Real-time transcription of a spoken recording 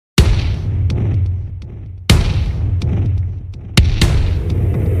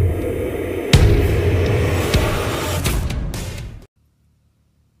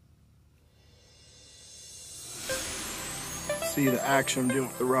see the action I'm doing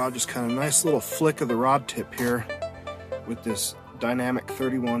with the rod, just kind of nice little flick of the rod tip here with this dynamic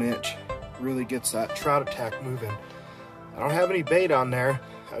 31-inch. Really gets that trout attack moving. I don't have any bait on there.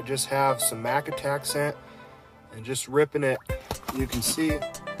 I just have some Mac Attack scent and just ripping it. You can see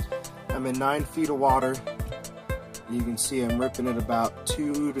I'm in 9 feet of water. You can see I'm ripping it about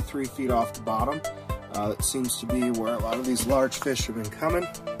 2 to 3 feet off the bottom. That seems to be where a lot of these large fish have been coming.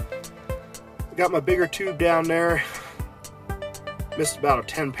 I got my bigger tube down there. Missed about a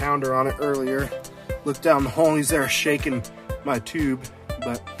 10-pounder on it earlier. Looked down the hole and he's there shaking my tube.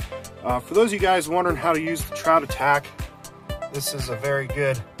 But for those of you guys wondering how to use the trout attack, this is a very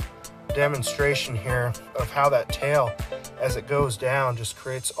good demonstration here of how that tail, as it goes down, just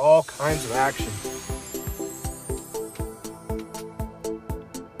creates all kinds of action.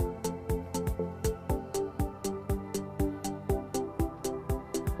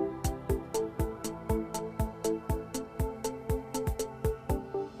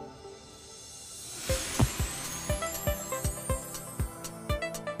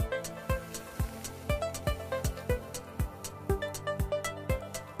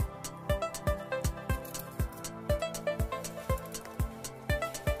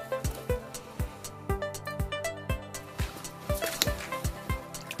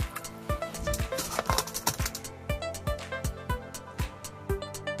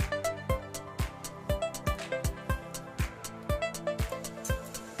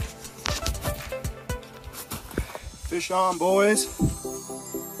 Fish on, boys.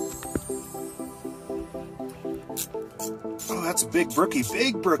 Oh, that's a big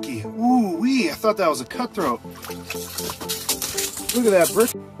big brookie. Ooh wee, I thought that was a cutthroat. Look at that brook.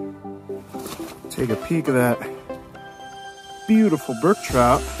 Take a peek of that beautiful brook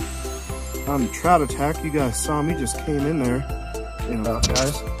trout on the trout attack. You guys saw me just came in there. You know,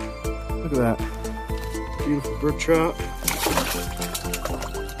 guys, look at that beautiful brook trout.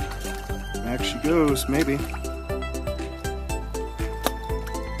 Back she goes, maybe.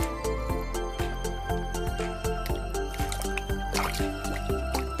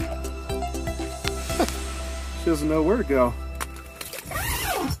 She doesn't know where to go.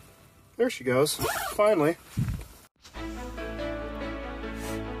 There she goes, finally.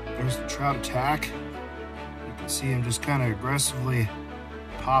 There's the trout attack. You can see him just kind of aggressively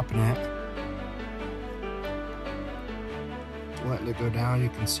popping it. Letting it go down, you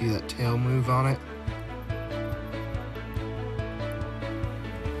can see that tail move on it.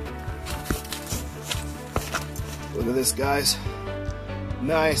 Look at this, guys.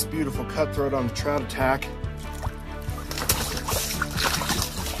 Nice, beautiful cutthroat on the trout attack.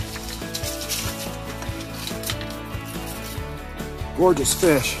 Gorgeous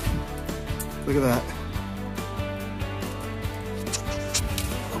fish. Look at that.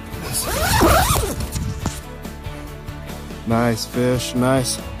 Nice fish,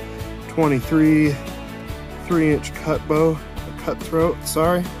 nice 23 3-inch cutthroat,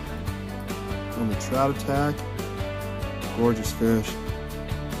 sorry, on the trout attack. Gorgeous fish.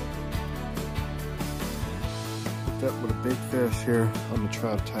 Picked up with a big fish here on the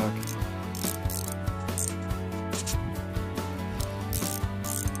trout attack.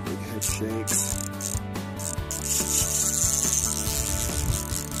 Big head shakes.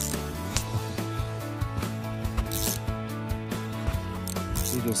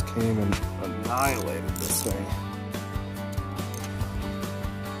 He just came and annihilated this thing.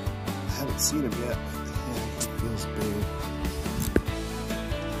 I haven't seen him yet, but yeah, he feels big.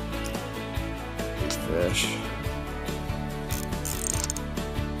 Big fish.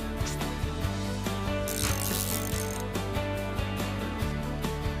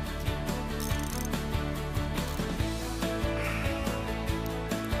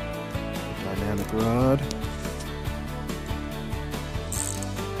 Dynamic rod.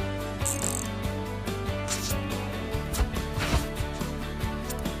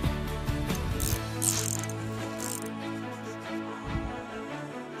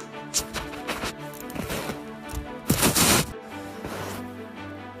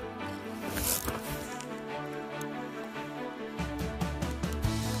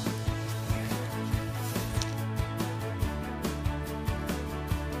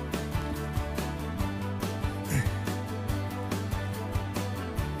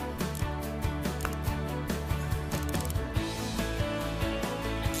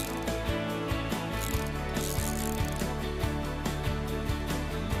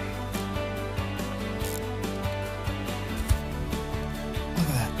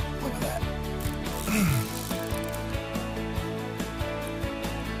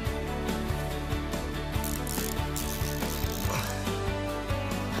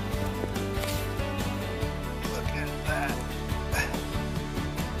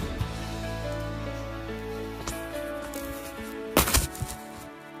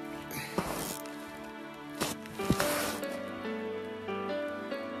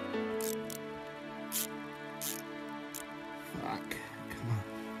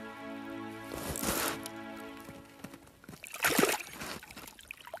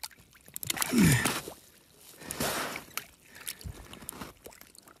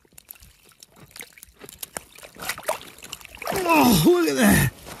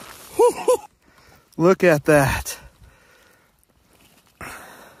 Look at that.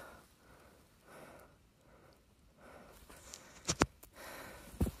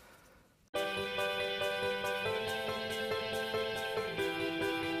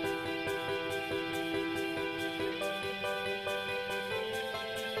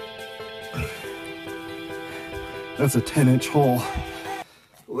 That's a 10-inch hole.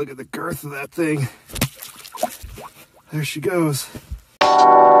 Look at the girth of that thing. There she goes.